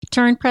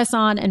turn, press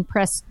on, and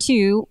press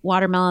 2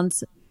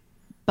 watermelons,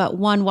 but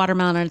 1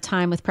 watermelon at a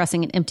time with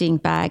pressing an emptying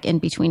bag in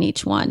between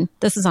each one.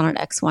 This is on an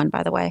X1,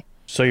 by the way.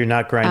 So you're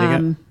not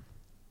grinding it?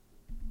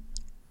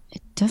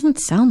 It doesn't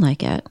sound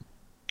like it.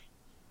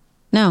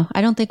 No,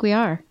 I don't think we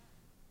are.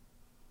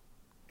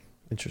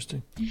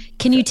 Interesting.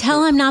 Can you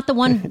tell I'm not the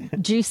one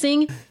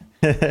juicing?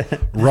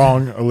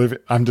 Wrong, Olivia.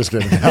 I'm just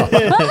kidding. No,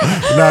 Edit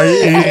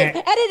it.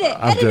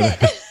 I'm Edit kidding.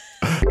 it.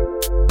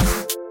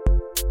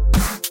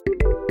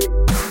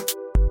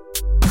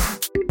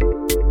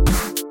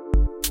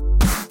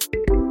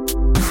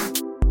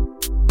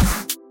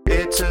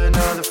 It's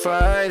another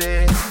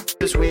Friday.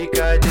 This week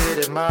I did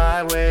it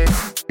my way.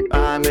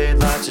 I made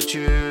lots of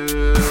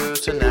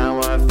juice, and now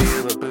I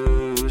feel a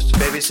boost.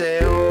 Baby say,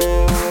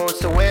 oh, it's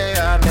the way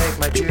I make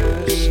my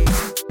juice.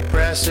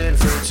 Pressing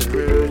fruits and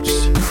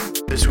roots.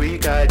 This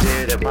week I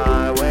did it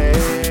my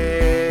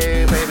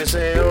way. Baby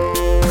say,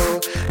 oh,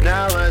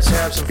 now let's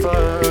have some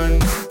fun.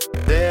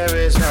 There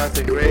is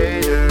nothing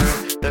greater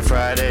than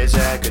Fridays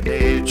at Good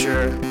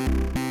Nature.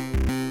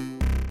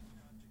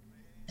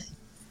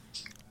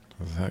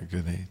 Was that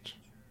good age?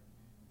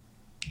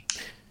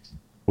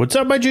 What's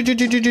up, my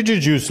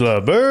juice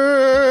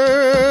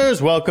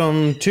lovers?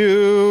 Welcome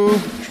to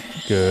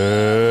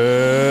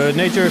Good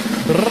Nature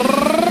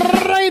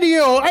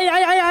Radio.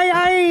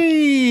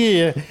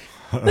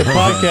 The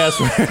podcast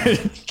where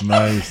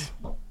Nice.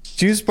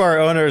 juice bar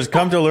owners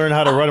come to learn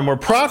how to run a more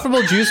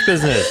profitable juice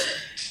business.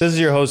 This is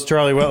your host,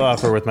 Charlie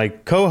Wetlaufer, with my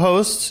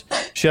co-hosts,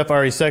 Chef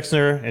Ari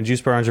Sexner and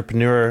juice bar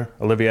entrepreneur,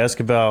 Olivia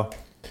Escobar.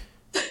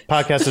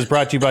 Podcast is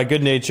brought to you by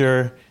Good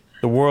Nature,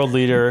 the world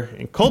leader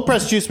in cold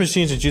pressed juice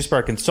machines and juice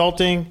bar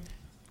consulting,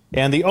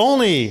 and the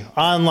only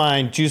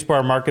online juice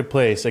bar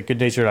marketplace at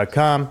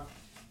goodnature.com.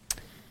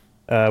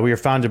 We are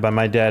founded by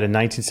my dad in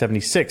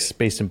 1976,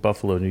 based in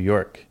Buffalo, New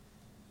York.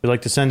 If you'd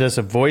like to send us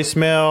a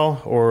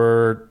voicemail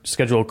or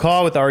schedule a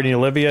call with Artie and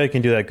Olivia, you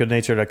can do that at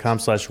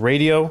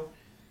goodnature.com/radio,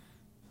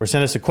 or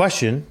send us a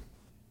question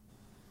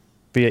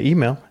via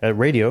email at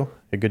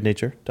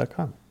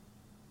radio@goodnature.com.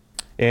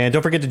 And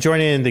don't forget to join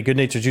in the Good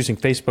Nature Juicing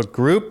Facebook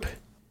group.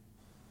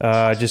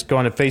 Just go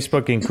on to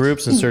Facebook in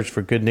groups and search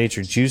for Good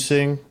Nature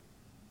Juicing.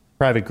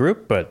 Private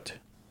group, but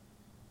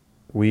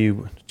we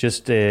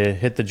just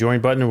hit the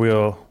join button.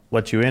 We'll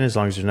let you in. As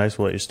long as you're nice,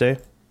 we'll let you stay.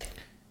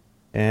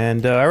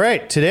 And all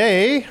right,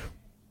 today,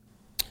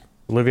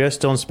 Olivia,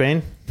 still in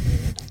Spain?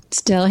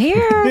 Still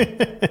here.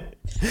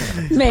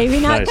 Maybe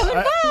not Nice. coming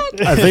back.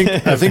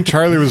 I think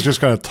Charlie was just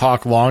going to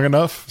talk long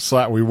enough so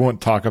that we won't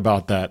talk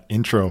about that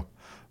intro.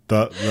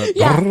 Yeah,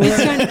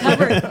 he's trying to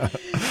cover it.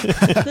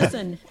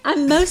 Listen,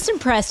 I'm most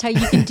impressed how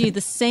you can do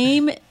the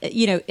same,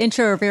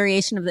 intro or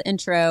variation of the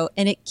intro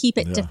and keep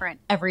it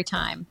different every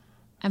time.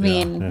 I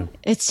mean,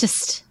 it's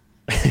just,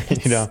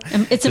 it's just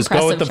impressive.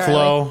 go with the Charlie.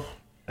 flow.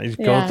 I just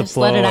go with the just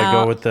flow. let it I go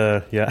out. with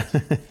the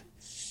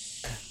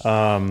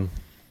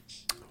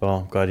Well,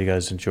 I'm glad you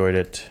guys enjoyed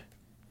it.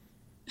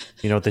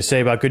 You know what they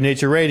say about Good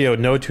Nature Radio?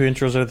 No two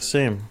intros are the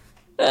same.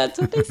 That's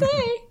what they say.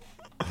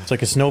 It's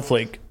like a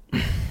snowflake.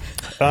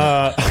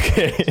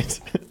 Okay.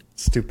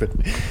 Stupid.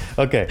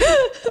 Okay.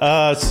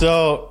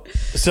 So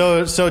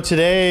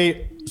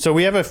today,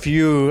 we have a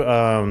few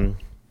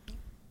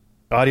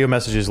audio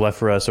messages left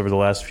for us over the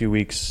last few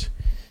weeks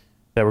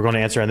that we're going to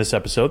answer on this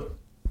episode.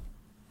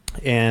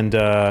 And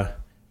the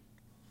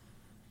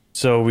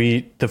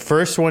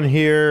first one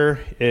here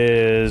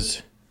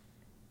is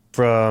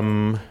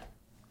from,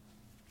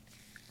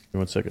 give me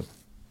 1 second.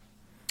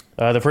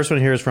 The first one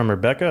here is from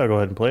Rebecca. I'll go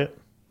ahead and play it.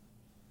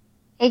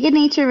 Hey, Good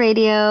Nature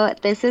Radio.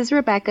 This is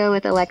Rebecca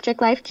with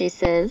Electric Life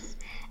Juices,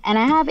 and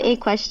I have a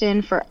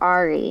question for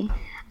Ari.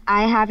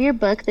 I have your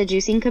book, The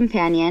Juicing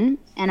Companion,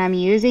 and I'm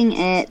using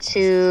it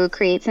to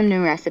create some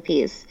new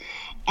recipes.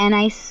 And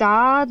I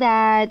saw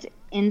that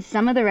in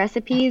some of the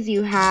recipes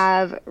you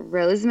have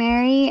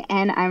rosemary,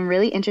 and I'm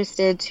really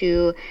interested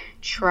to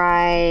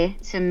try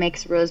to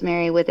mix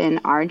rosemary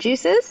within our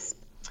juices.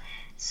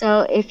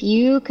 So if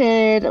you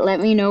could let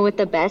me know what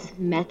the best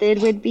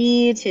method would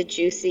be to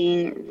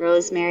juicing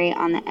rosemary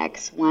on the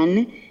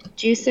X1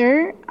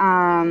 juicer,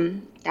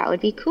 that would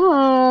be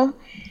cool.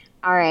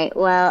 All right.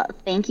 Well,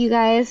 thank you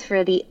guys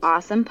for the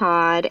awesome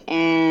pod,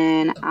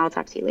 and I'll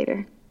talk to you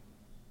later.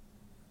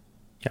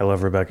 I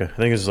love Rebecca. I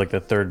think this is like the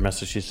third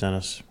message she sent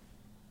us.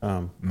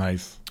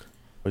 Nice.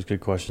 Always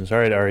good questions. All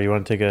right, Ari, you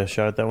want to take a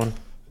shot at that one?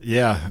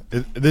 Yeah,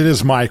 it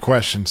is my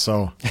question,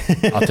 so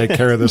I'll take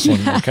care of this one,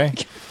 okay?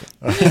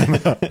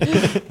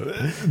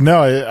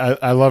 No,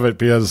 I love it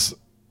because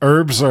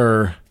herbs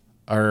are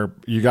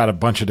you got a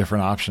bunch of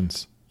different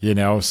options,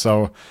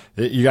 so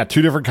you got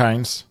two different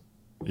kinds.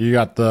 You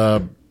got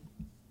the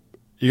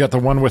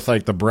one with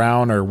like the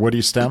brown or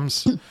woody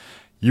stems.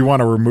 You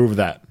want to remove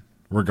that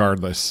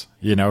regardless,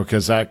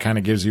 because that kind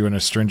of gives you an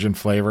astringent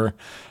flavor.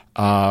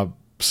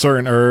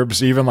 Certain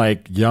herbs, even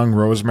like young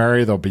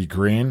rosemary, they'll be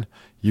green.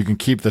 You can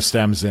keep the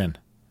stems in.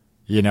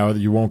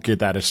 You won't get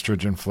that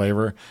astringent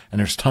flavor, and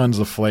there's tons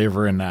of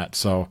flavor in that.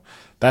 So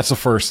that's the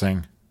first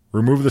thing.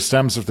 Remove the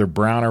stems if they're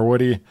brown or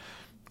woody.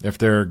 If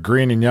they're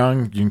green and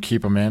young, you can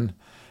keep them in.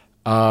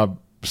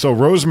 So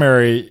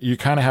rosemary, you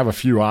kind of have a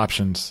few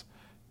options.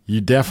 You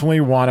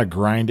definitely want to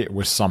grind it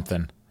with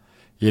something.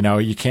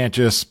 You can't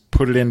just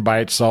put it in by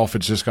itself.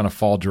 It's just going to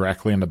fall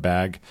directly in the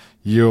bag.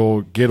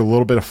 You'll get a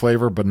little bit of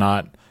flavor, but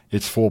not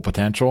its full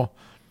potential.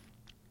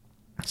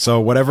 So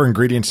whatever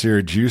ingredients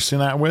you're juicing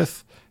that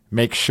with,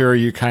 make sure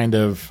you kind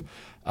of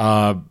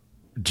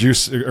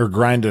juice or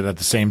grind it at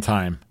the same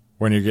time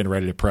when you're getting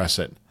ready to press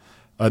it.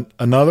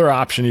 Another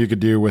option you could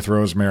do with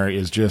rosemary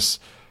is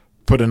just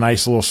put a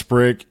nice little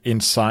sprig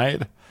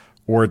inside,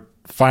 or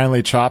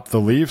finely chop the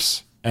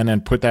leaves and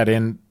then put that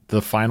in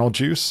the final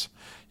juice.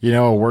 It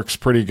works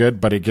pretty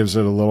good, but it gives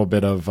it a little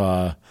bit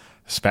of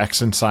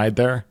specks inside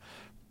there.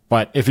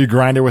 But if you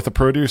grind it with the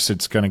produce,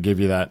 it's going to give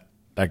you that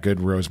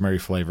good rosemary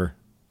flavor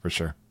for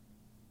sure.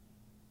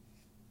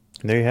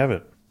 There you have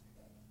it.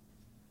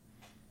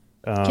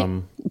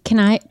 Can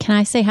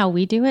I say how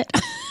we do it?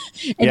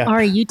 And Yeah.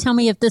 Ari, you tell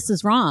me if this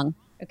is wrong.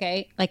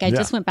 Okay. Like I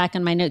just went back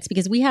on my notes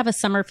because we have a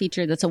summer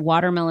feature that's a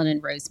watermelon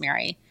and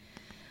rosemary.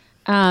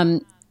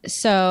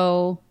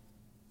 So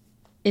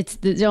it's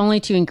the only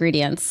two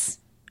ingredients.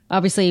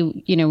 Obviously,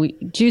 we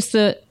juice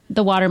the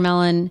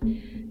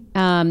watermelon.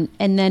 And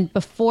then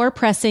before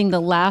pressing the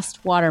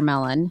last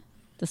watermelon,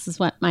 this is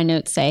what my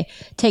notes say,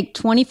 take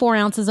 24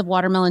 ounces of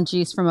watermelon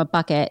juice from a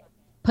bucket,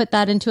 put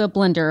that into a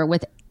blender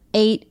with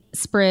 8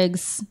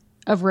 sprigs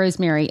of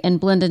rosemary and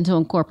blend until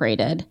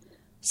incorporated.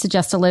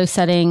 Suggest a low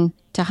setting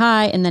to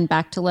high and then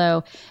back to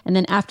low. And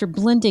then after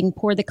blending,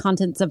 pour the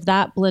contents of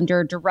that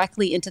blender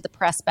directly into the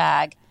press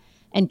bag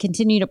and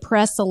continue to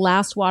press the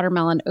last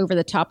watermelon over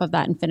the top of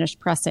that and finish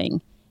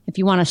pressing. If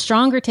you want a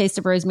stronger taste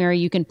of rosemary,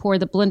 you can pour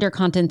the blender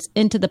contents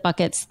into the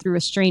buckets through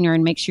a strainer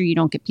and make sure you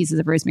don't get pieces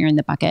of rosemary in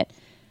the bucket,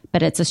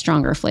 but it's a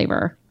stronger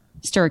flavor.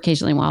 Stir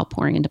occasionally while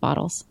pouring into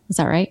bottles. Is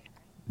that right?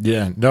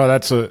 Yeah, no,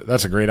 that's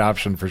a great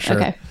option for sure.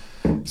 Okay.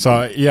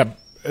 So yeah,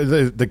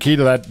 the key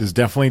to that is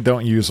definitely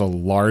don't use a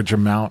large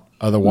amount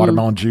of the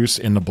watermelon juice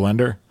in the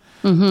blender,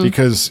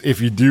 because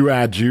if you do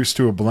add juice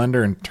to a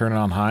blender and turn it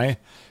on high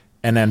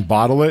and then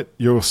bottle it,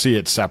 you'll see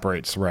it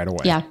separates right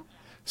away. Yeah.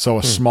 So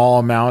a small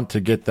amount to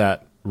get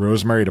that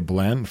rosemary to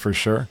blend for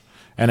sure,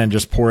 and then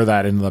just pour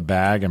that into the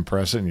bag and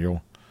press it,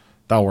 and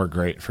that'll work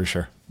great for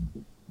sure.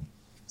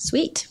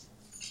 Sweet.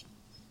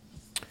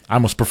 I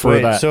almost prefer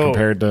that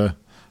compared to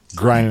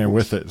grinding it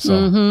with it.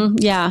 So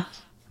Yeah.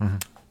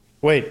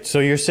 Wait, so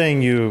you're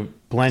saying you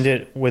blend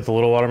it with a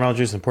little watermelon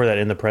juice and pour that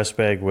in the press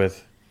bag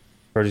with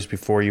produce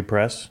before you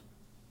press?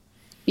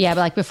 Yeah,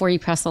 but like before you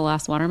press the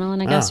last watermelon,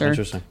 I guess, or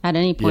interesting. at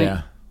any point.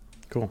 yeah,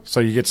 Cool.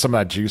 so you get some of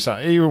that juice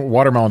out. Even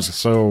watermelon's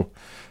so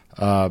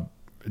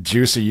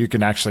juicy, you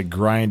can actually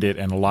grind it,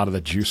 and a lot of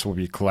the juice will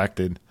be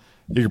collected.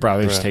 You could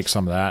probably just take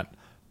some of that,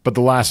 but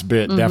the last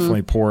bit,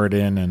 definitely pour it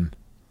in, and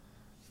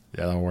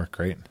yeah, that'll work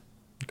great.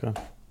 Okay.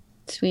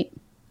 Sweet.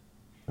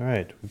 All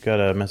right. We've got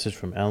a message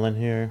from Ellen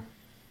here.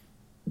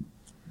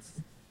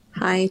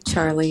 Hi,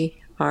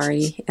 Charlie,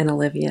 Ari, and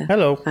Olivia.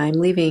 Hello. I'm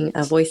leaving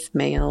a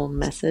voicemail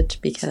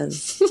message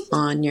because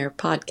on your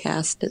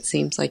podcast, it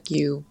seems like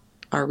you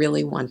are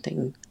really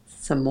wanting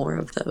some more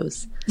of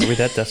those. Are we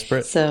that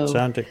desperate?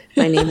 Sounding.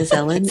 My name is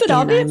Ellen, Is it and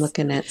obvious? I'm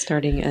looking at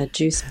starting a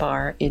juice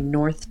bar in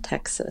North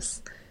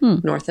Texas,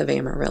 north of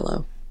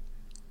Amarillo.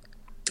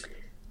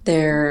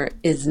 There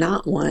is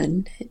not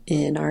one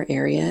in our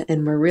area,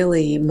 and we're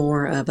really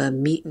more of a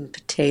meat and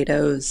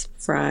potatoes,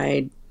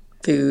 fried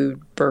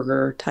food,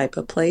 burger type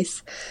of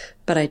place.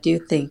 But I do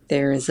think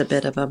there is a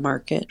bit of a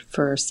market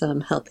for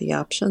some healthy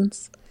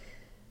options.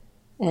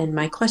 And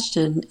my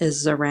question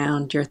is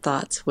around your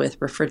thoughts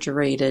with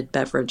refrigerated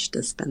beverage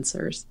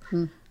dispensers.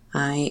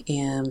 I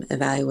am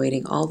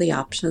evaluating all the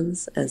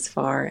options as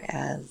far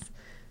as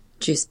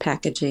juice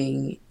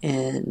packaging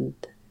and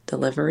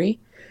delivery.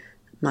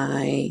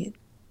 My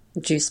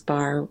juice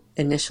bar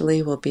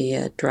initially will be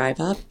a drive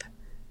up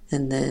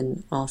and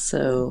then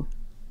also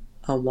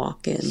a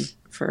walk-in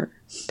for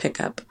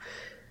pickup.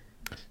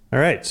 All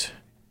right.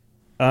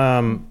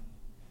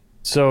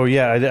 So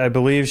yeah, I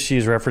believe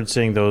she's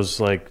referencing those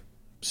like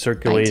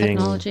circulating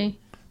Technology.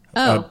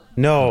 Oh.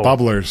 No.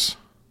 Bubblers.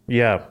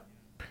 Yeah.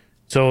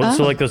 So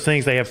like those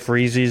things they have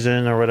freezies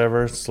in or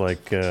whatever. It's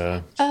like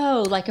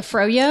Oh, like a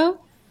froyo?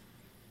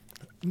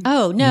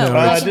 Oh, no. No,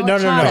 Like no, no,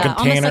 no. horchata. Like a Almost like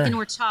container. an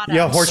horchata.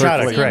 Yeah, horchata,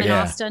 Circling. correct. In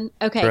Yeah. Austin.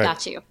 Okay, Correct.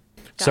 got you.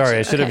 sorry,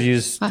 I should have Okay.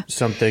 used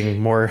something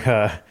more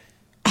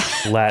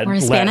Latin, More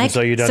Hispanic,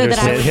 so you'd so that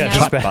I understand. would Yeah, know.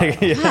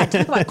 Hispanic. Yeah. God,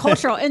 talk about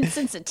cultural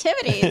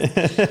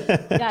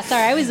insensitivities. Yeah,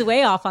 sorry, I was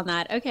way off on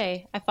that.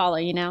 Okay, I follow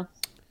you now.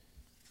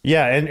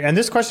 Yeah, and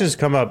this question has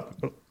come up.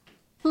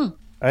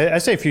 I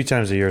say a few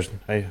times a year.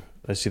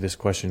 I see this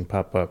question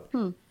pop up.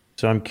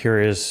 So I'm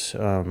curious,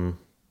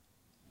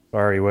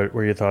 Ari, what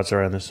your thoughts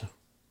are on this?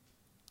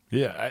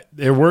 Yeah,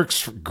 it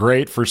works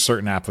great for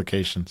certain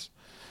applications.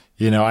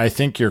 I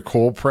think your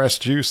cold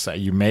pressed juice that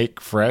you make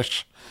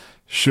fresh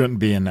shouldn't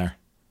be in there.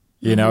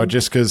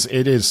 Just because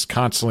it is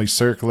constantly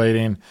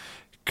circulating,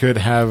 could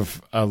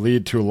have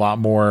lead to a lot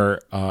more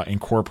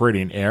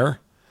incorporating air.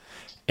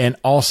 And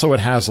also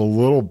it has a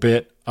little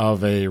bit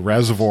of a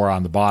reservoir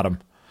on the bottom.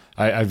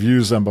 I've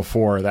used them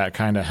before. That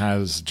kind of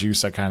has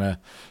juice that kind of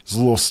is a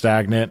little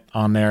stagnant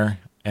on there,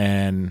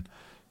 and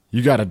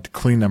you got to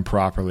clean them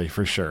properly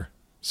for sure.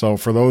 So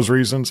for those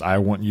reasons, I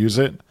wouldn't use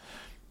it.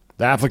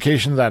 The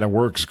application that it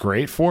works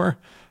great for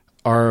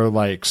are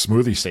like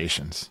smoothie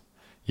stations,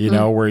 you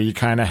know, where you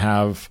kind of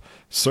have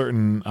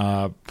certain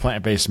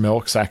plant-based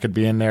milks that could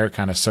be in there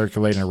kind of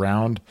circulating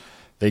around.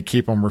 They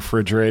keep them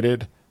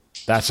refrigerated.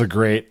 That's a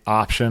great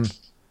option,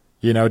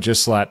 you know,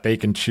 just so that they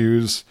can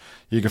choose.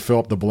 You can fill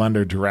up the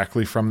blender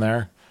directly from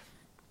there.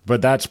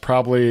 But that's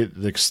probably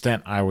the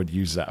extent I would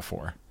use that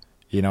for.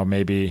 You know,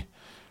 maybe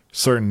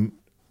certain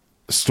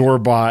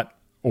store-bought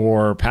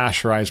or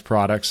pasteurized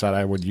products that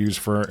I would use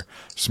for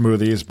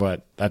smoothies,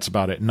 but that's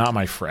about it. Not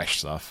my fresh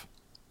stuff.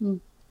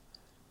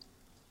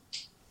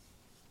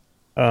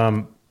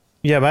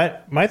 Yeah,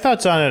 my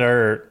thoughts on it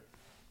are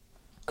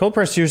cold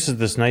pressed juice is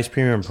this nice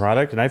premium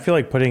product, and I feel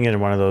like putting it in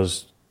one of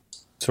those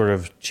sort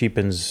of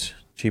cheapens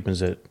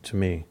it to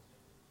me.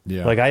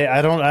 Yeah. Like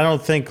I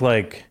don't think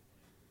like,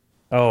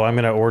 oh, I'm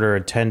gonna order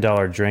a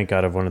 $10 drink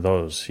out of one of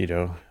those, you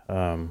know.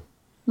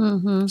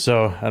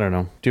 So I don't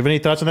know. Do you have any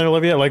thoughts on that,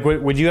 Olivia? Like,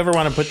 would you ever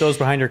want to put those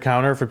behind your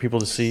counter for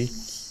people to see?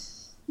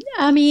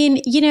 I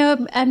mean, you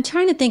know, I'm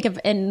trying to think of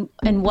in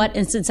what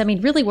instance. I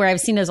mean, really where I've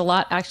seen those a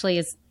lot actually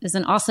is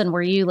in Austin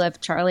where you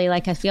live, Charlie.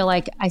 Like, I feel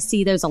like I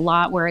see those a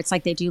lot where it's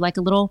like they do like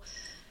a little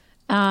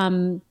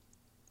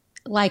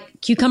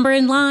like cucumber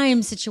and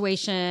lime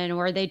situation,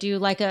 or they do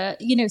like a,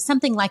 you know,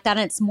 something like that.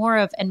 And it's more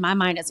of, in my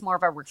mind, it's more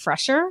of a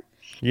refresher.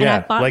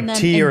 Yeah, like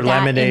tea or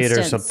lemonade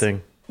or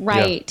something.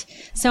 Right. Yeah.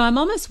 So I'm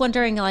almost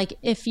wondering, like,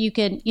 if you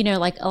could, you know,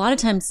 like a lot of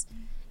times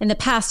in the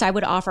past, I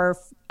would offer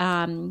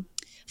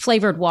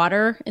flavored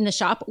water in the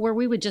shop where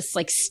we would just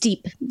like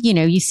steep, you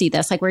know, you see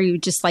this, like where you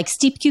just like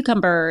steep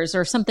cucumbers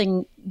or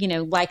something, you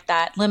know, like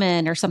that,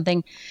 lemon or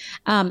something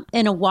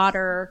in a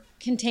water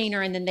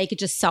container, and then they could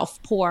just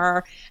self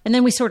pour. And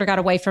then we sort of got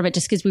away from it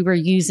just because we were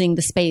using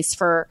the space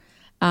for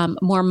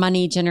more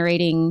money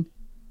generating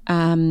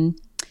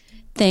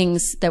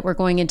things that were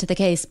going into the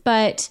case.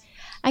 But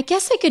I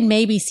guess I could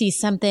maybe see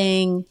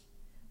something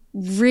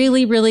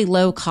really, really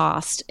low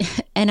cost.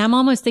 And I'm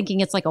almost thinking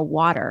it's like a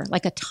water,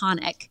 like a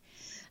tonic,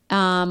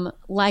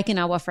 like an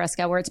agua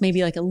fresca, where it's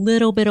maybe like a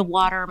little bit of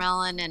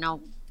watermelon and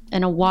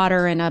a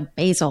water and a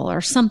basil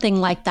or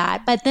something like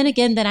that. But then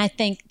again, then I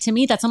think, to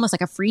me, that's almost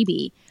like a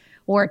freebie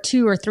or a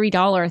 $2 or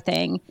 $3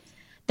 thing.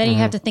 Then you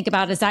have to think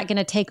about, is that going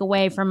to take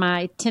away from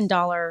my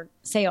 $10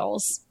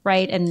 sales,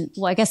 right? And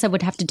well, I guess I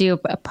would have to do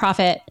a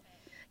profit,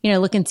 you know,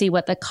 look and see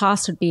what the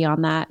cost would be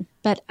on that.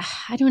 But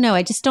I don't know.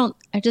 I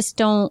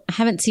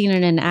haven't seen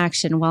it in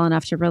action well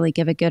enough to really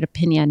give a good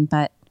opinion.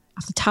 But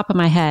off the top of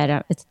my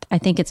head, I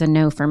think it's a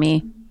no for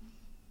me.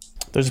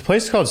 There's a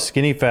place called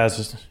Skinny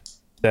Fast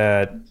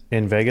that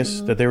in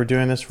Vegas that they were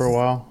doing this for a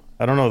while.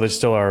 I don't know if they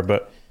still are,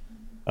 but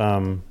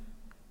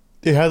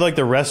they had like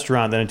the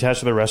restaurant, then attached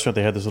to the restaurant,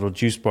 they had this little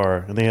juice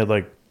bar, and they had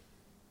like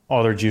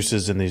all their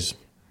juices in these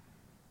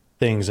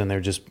things, and they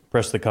would just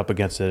press the cup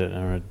against it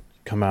and it would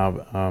come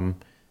out.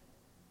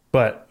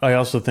 But I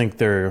also think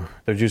their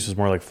juice is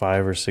more like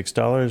 $5 or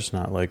 $6,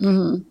 not like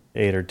 $8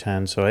 or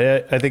 $10. So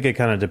I think it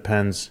kind of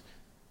depends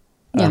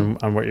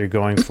on what you're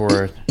going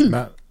for.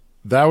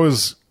 That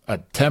was a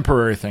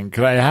temporary thing,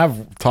 because I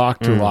have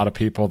talked to a lot of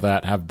people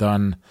that have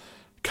done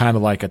kind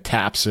of like a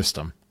tap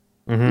system,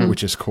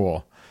 which is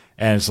cool.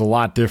 And it's a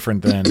lot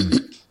different than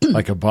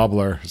like a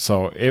bubbler.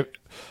 So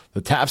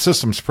the tap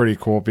system's pretty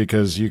cool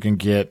because you can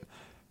get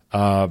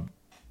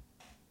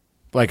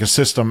like a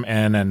system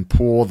in and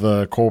pull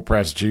the cold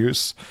pressed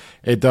juice.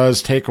 It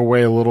does take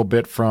away a little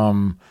bit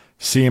from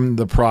seeing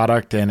the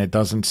product, and it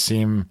doesn't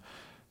seem,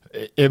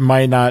 it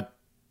might not,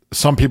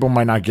 some people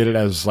might not get it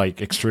as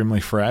like extremely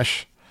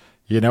fresh,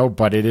 you know,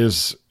 but it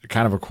is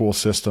kind of a cool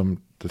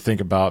system to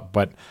think about.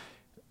 But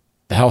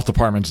the health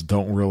departments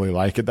don't really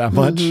like it that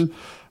much.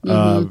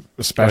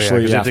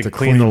 Especially you have to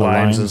clean the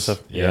lines and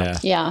stuff.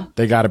 Yeah.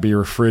 They got to be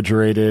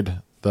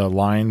refrigerated, the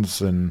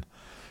lines, and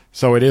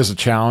so it is a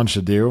challenge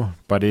to do,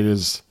 but it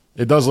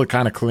does look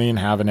kind of clean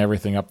having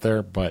everything up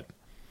there, but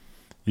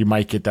you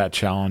might get that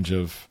challenge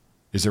of,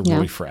 is it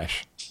really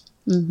fresh?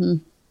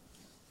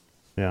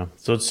 Yeah.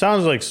 So it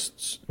sounds like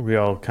we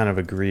all kind of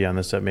agree on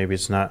this, that maybe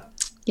it's not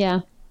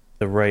the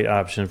right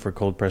option for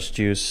cold pressed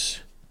juice.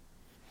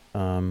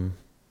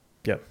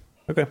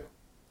 Okay.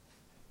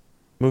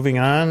 Moving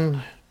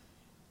on.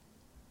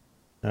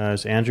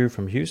 Is Andrew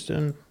from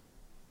Houston.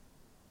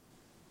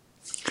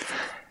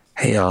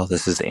 Hey y'all,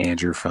 this is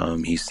Andrew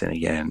from Houston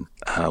again.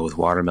 With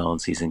watermelon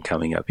season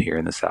coming up here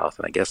in the South,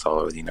 and I guess all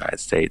over the United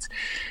States,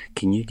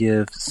 can you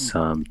give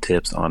some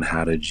tips on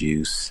how to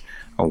juice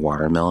a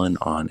watermelon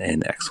on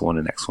an X1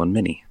 and X1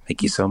 Mini?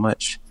 Thank you so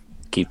much.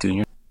 Keep doing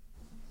your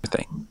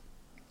thing.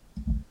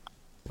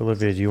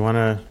 Olivia, do you want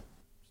to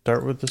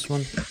start with this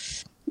one?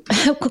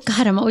 Oh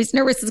God, I'm always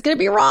nervous. It's going to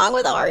be wrong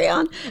with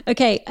Ariane.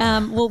 Okay.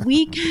 Well,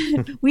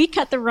 we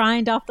cut the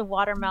rind off the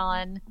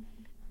watermelon.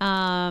 It's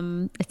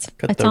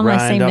the on my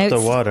rind same off notes.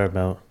 the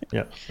watermelon.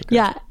 Yeah. Okay.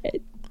 Yeah.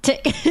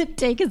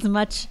 Take as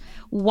much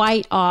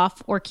white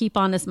off or keep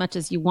on as much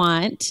as you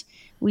want.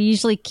 We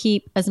usually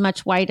keep as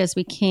much white as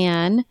we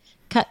can,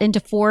 cut into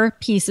 4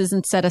 pieces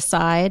and set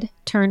aside.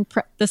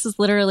 This is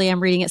literally,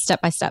 I'm reading it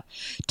step by step.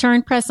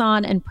 Turn, press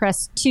on, and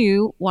press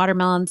 2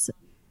 watermelons,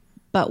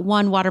 but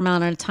 1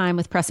 watermelon at a time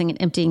with pressing an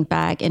emptying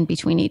bag in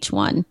between each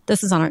one.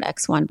 This is on an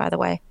X1, by the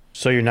way.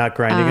 So you're not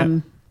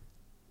grinding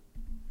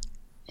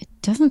it? It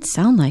doesn't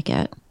sound like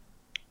it.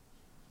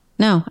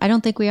 No, I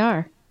don't think we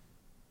are.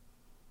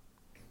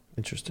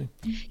 Interesting.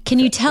 Can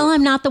you tell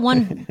I'm not the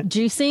one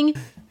juicing?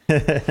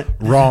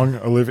 Wrong,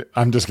 Olivia.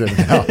 I'm just kidding.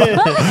 No,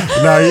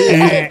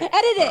 Edit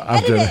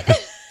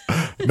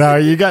it. No,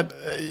 you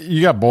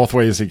got both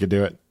ways you could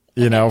do it.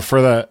 You know,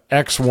 for the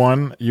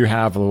X1, you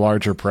have a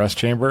larger press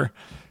chamber.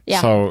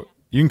 Yeah. So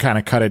you can kind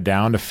of cut it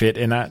down to fit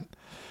in that.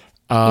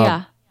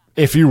 Yeah.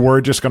 If you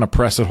were just going to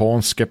press it whole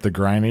and skip the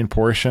grinding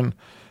portion,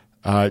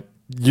 I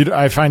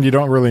find you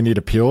don't really need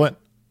to peel it.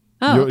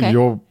 Oh, okay.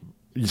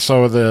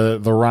 So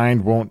the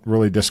rind won't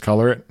really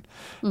discolor it.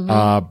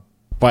 Mm-hmm.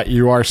 But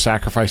you are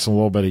sacrificing a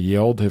little bit of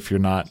yield if you're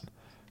not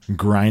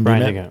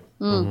grinding it.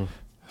 Mm.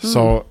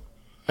 So,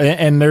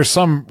 and there's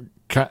some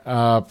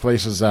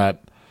places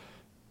that,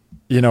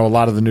 you know, a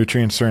lot of the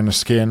nutrients are in the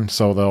skin,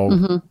 so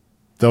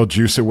they'll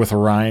juice it with a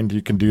rind.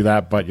 You can do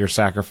that, but you're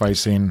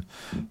sacrificing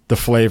the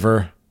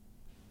flavor.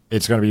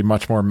 It's going to be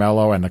much more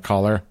mellow and the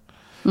color.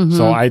 Mm-hmm.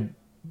 So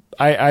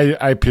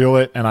I peel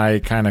it and I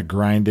kind of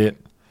grind it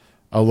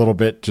a little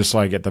bit just so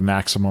I get the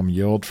maximum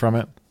yield from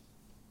it.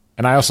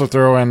 And I also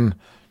throw in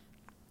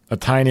a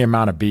tiny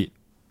amount of beet.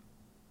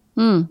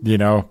 You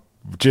know,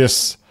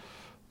 just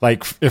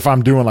like if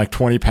I'm doing like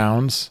 20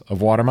 pounds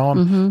of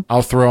watermelon,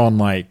 I'll throw in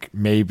like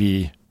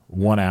maybe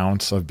 1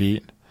 ounce of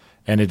beet,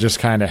 and it just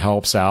kind of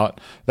helps out.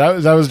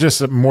 That was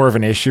just more of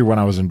an issue when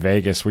I was in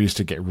Vegas. We used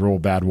to get real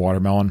bad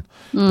watermelon.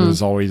 It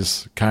was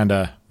always kind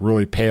of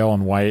really pale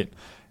and white,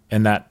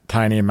 and that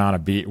tiny amount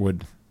of beet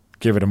would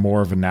give it a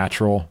more of a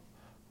natural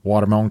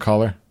watermelon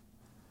color.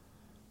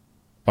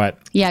 But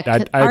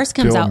yeah, ours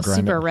comes out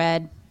super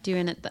red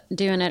doing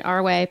it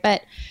our way.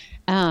 But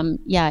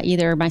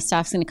either my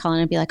staff's going to call in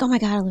and be like, "Oh my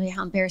God, Olivia,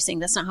 how embarrassing!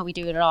 That's not how we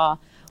do it at all."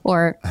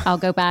 Or I'll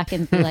go back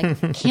and be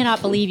like,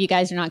 "Cannot believe you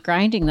guys are not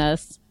grinding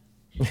this."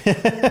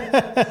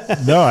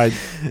 No,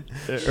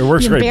 it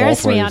works great both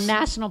ways. Embarrass me on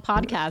national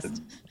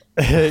podcast.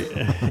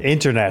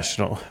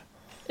 International.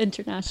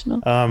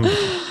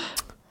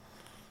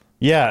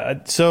 Yeah.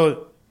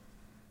 So,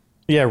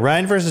 yeah,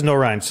 rind versus no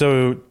rind.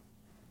 So,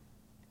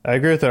 I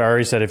agree with what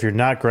Ari said. If you're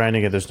not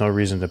grinding it, there's no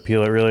reason to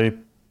peel it, really.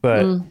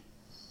 But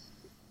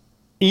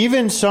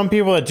even some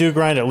people that do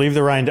grind it leave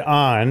the rind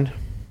on,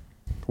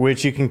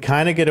 which you can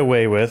kind of get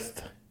away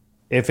with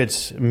if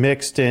it's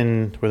mixed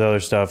in with other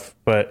stuff.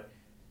 But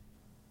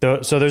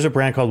so there's a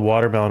brand called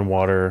Watermelon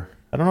Water.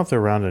 I don't know if they're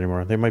around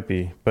anymore. They might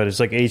be, but it's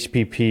like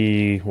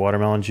HPP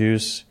watermelon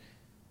juice.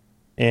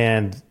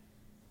 And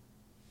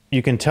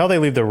you can tell they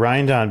leave the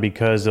rind on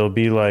because there'll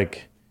be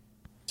like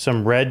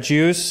some red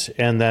juice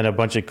and then a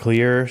bunch of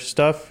clear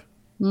stuff.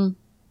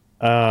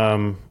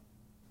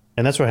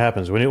 And that's what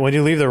happens. When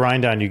you leave the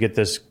rind on, you get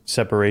this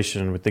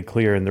separation with the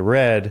clear and the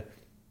red.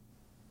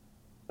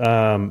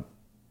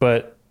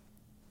 But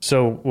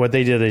so what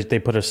they did is they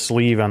put a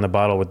sleeve on the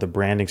bottle with the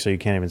branding so you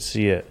can't even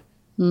see it,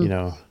 you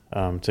know,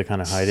 to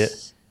kind of hide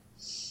it.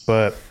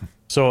 But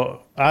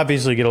so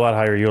obviously you get a lot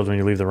higher yield when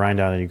you leave the rind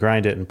on and you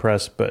grind it and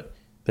press, but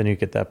then you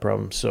get that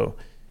problem. So,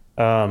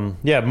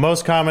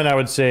 most common, I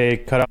would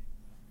say, cut out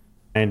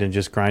and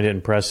just grind it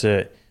and press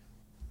it.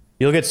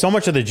 You'll get so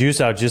much of the juice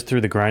out just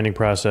through the grinding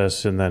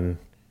process, and then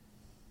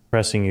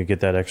pressing, you get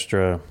that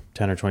extra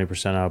 10 or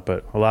 20% out.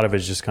 But a lot of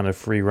it's just kind of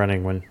free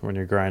running when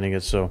you're grinding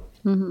it. So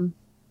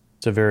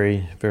it's a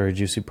very, very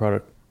juicy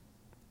product.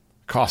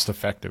 Cost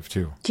effective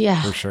too.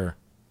 Yeah. For sure.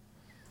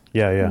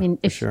 Yeah. I mean,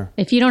 if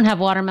you don't have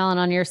watermelon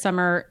on your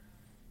summer,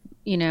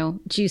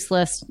 juice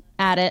list,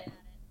 add it.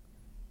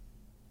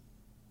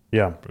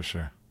 Yeah. For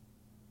sure.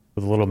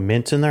 With a little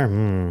mint in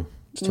there.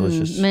 It's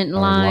delicious. Mint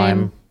and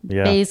lime,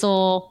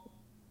 basil,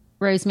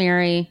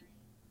 rosemary.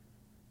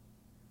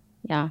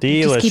 Yeah.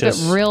 Delicious.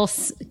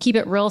 Just keep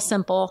it real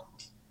simple.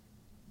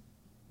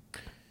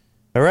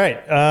 All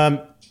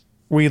right.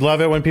 We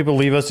love it when people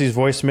leave us these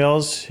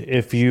voicemails.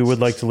 If you would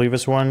like to leave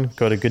us one,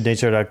 go to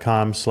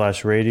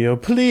goodnature.com/radio.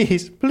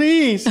 Please,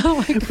 please,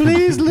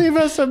 please leave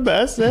us a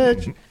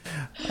message.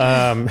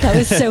 That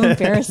was so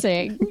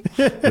embarrassing.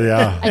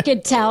 Yeah. I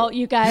could tell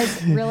you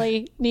guys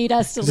really need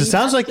us to leave. It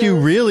sounds like you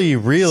really,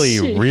 really,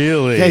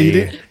 really. Yeah,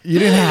 you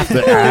didn't have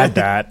to add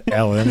that,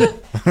 Ellen.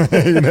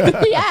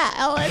 Yeah,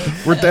 Ellen.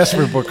 We're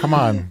desperate, but come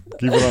on.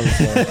 Keep it on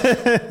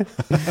the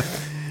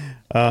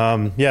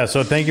floor.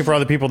 So thank you for all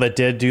the people that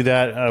did do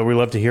that. We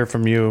love to hear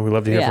from you. We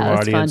love to hear from our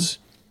audience.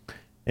 Fun.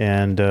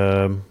 And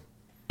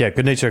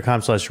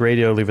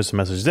goodnature.com/radio. Leave us a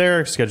message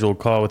there. Schedule a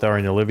call with Ari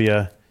and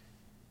Olivia.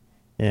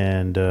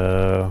 And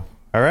all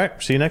right,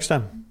 see you next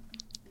time.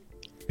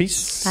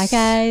 Peace. Bye,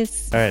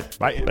 guys. All right,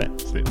 bye.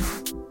 See you.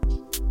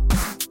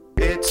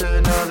 It's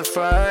another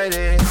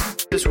Friday.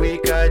 This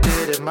week I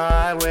did it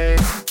my way.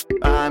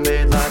 I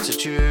made lots of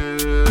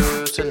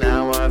juice, and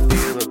now I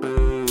feel a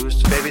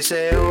boost. Baby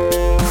say,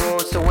 oh,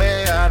 it's the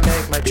way I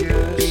make my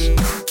juice.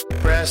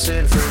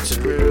 Pressing fruits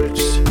and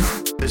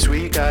roots. This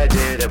week I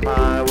did it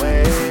my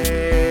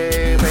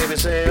way. Baby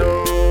say,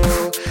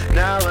 oh,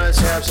 now let's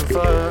have some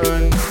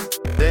fun.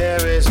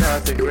 There is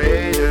nothing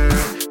greater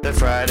than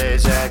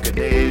Fridays at Good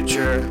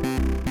Nature.